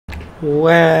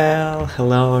Well,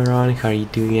 hello everyone, how are you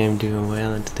doing? I'm doing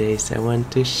well, and today I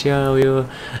want to show you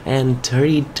and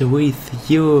read with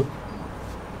you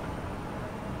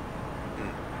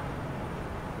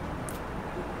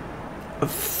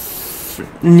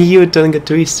new Tonga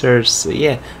Twisters.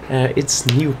 It's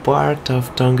new part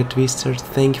of Tonga Twisters.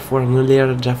 Thank you for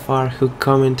Mulir Jafar who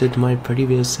commented my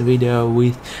previous video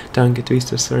with Tonga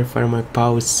Twisters. Sorry for my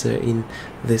pause in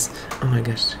this. Oh my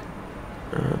gosh.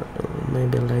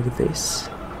 Maybe like this.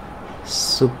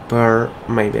 Super,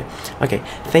 maybe. Okay,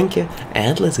 thank you,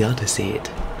 and let's go to see it.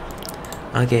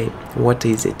 Okay, what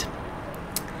is it?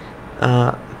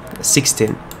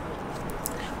 16.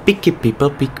 Picky people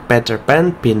pick Peter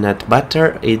Pan, peanut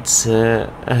butter. It's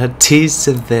tis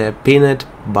the peanut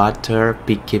butter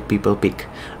picky people pick.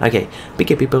 Okay,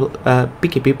 picky people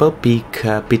pick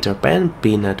Peter Pan,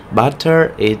 peanut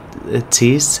butter. It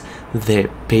is the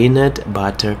peanut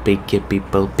butter picky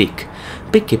people pick.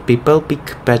 Picky people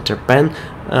pick Peter Pan,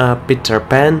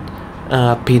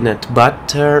 peanut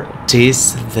butter.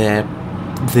 Tis the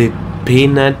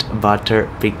peanut butter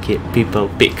picky people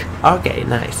pick. Okay,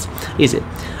 nice, easy.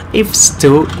 If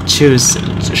Stu choose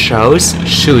shows,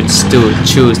 should Stu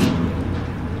choose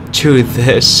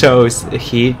the shows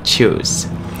he choose.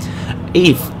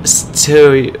 If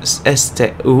Stu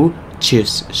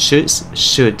choose shoes,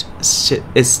 should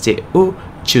Stu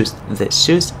choose the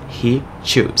shoes he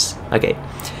choose. Okay.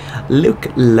 Look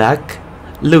like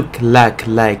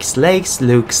likes legs,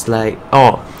 looks like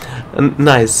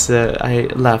nice. I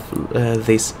love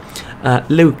this.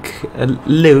 Look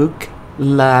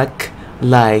like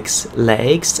likes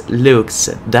legs, looks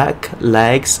duck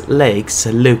likes legs,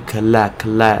 look like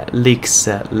licks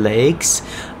legs,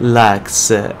 likes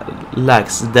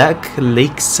duck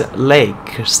licks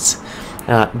legs.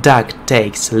 Duck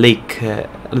takes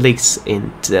licks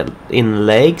in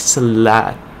legs.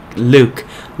 Look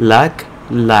like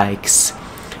likes.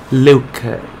 Look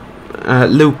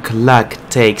like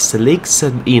takes licks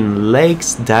in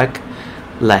legs. Duck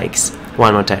likes.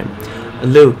 One more time.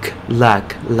 Look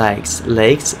like likes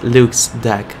legs, looks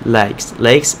duck likes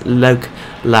legs, look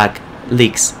like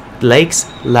licks legs,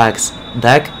 likes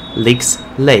duck licks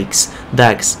legs.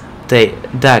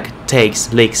 Duck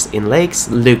takes licks in legs.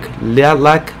 Look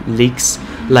like licks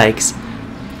legs.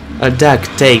 A duck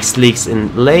takes licks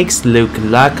in legs. Look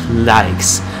like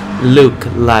likes. Look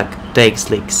like takes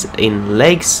licks in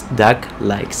legs. Duck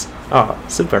likes. Oh,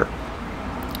 super.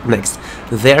 Next,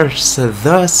 there's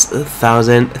those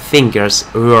 1,000 thinkers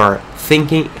who are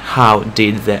thinking, how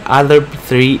did the other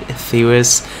 3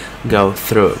 thieves go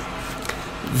through?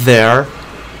 There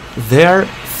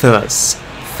those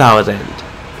 1,000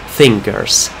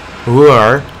 thinkers who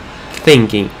are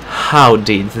thinking, how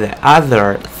did the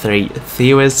other 3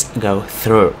 thieves go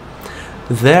through?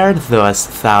 There those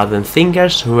 1,000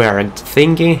 thinkers who are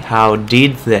thinking, how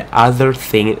did the other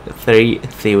 3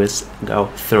 thieves go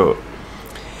through?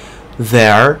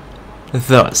 There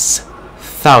those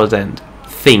 1,000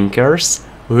 thinkers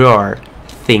were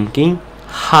thinking,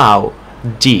 how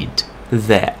did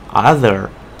the other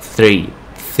 3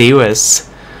 thieves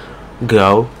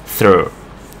go through?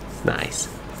 Nice.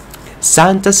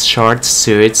 Santa's short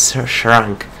suits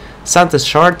shrunk. Santa's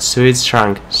short suit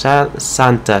shrunk.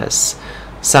 Santa's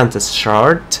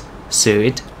short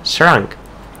suit shrunk.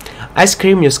 Ice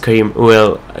cream, you scream,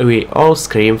 well, we all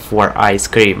scream for ice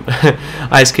cream.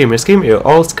 Ice cream, you scream, we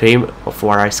all scream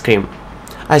for ice cream.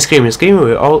 Ice cream, you scream,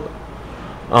 we all...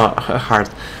 hard.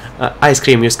 Ice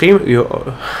cream, you scream,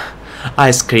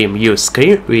 ice cream, you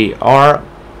scream, we are...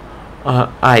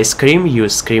 ice cream, you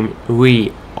scream,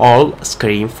 we all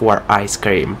scream for ice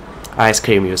cream. Ice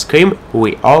cream, you scream,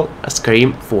 we all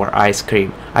scream for ice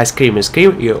cream. Ice cream, you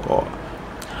scream,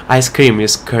 ice cream, you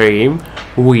scream,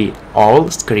 we all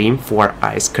scream for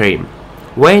ice cream.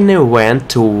 When I went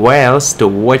to Wales to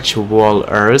watch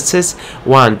walruses,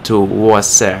 1, 2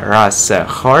 was a race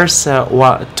horse,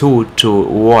 2, 2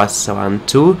 was 1,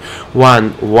 2,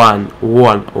 1, 1,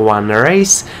 1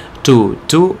 race, 2,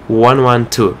 2, 1, 1,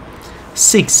 2.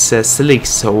 6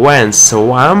 slicks went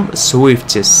swam,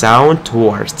 swifty sound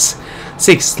words.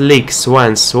 6 slicks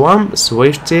went swam,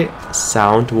 swifty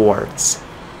sound words.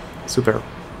 Super.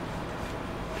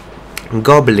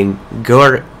 Gobbling,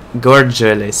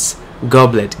 gorgeous,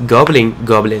 goblet, gobbling,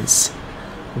 goblins.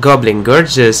 Gobbling,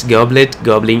 gorgeous, goblet,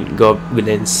 gobbling,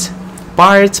 goblins.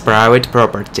 Pirates, private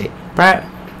property.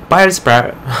 Pirates,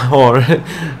 or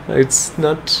it's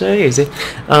not easy.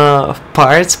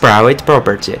 Pirates, private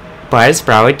property. Pirates,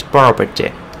 private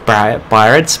property.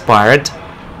 Pirates, private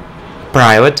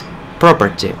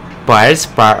property. Pirates,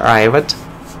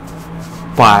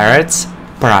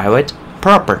 private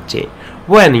property.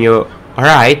 When you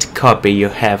write copy, you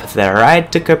have the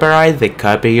right to copyright the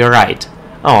copy you write.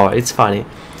 Oh, it's funny.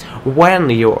 When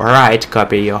you write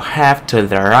copy, you have to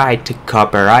the right to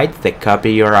copyright the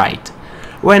copy you write.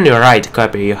 When you write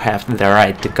copy, you have the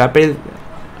right to copy.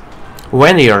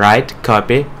 When you write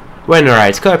copy,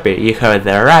 you have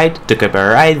the right to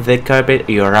copyright the copy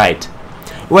you write.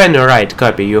 When you write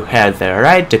copy, you have the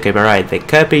right to copyright the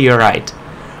copy you write.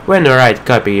 When you write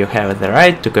copy, you have the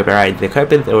right to copyright the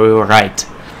copy you write.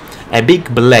 A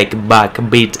big black bug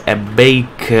beat a big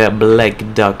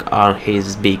black dog on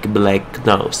his big black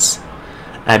nose.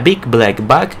 A big black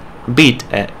bug beat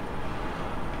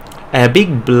a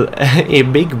big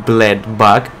black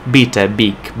bug beat a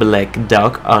big black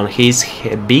dog on his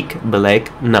big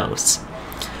black nose.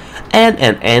 And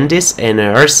Andy's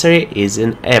anniversary is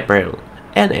in April.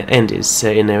 And Andy's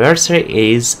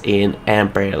anniversary is in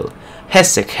April.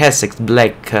 Hasek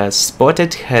black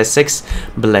spotted Hasek's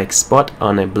black spot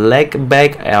on a black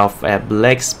bag of a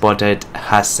black spotted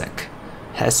hasek.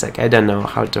 Hasek, I don't know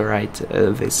how to write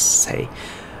this say.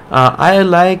 I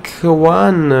like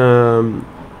one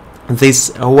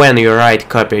this when you write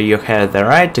copy, you have the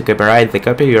right to copyright the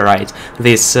copy you write.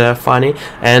 This funny.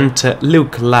 And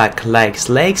look like likes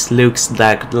legs, looks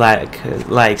like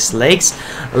likes legs,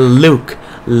 look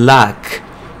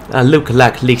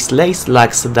like licks legs,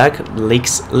 likes duck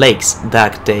licks legs,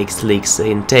 duck takes licks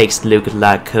in takes, look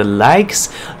like likes,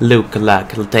 look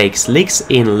like takes licks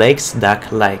in legs,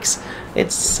 duck likes.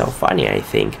 It's so funny, I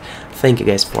think. Thank you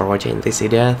guys for watching this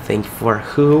video. Thank you for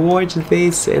who watched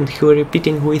this and who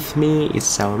repeating with me. It's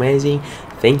so amazing.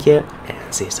 Thank you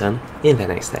and see you soon in the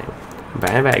next time.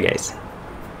 Bye bye guys.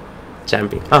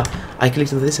 Jumping. Oh, I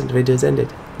clicked on this and the video is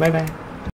ended. Bye bye.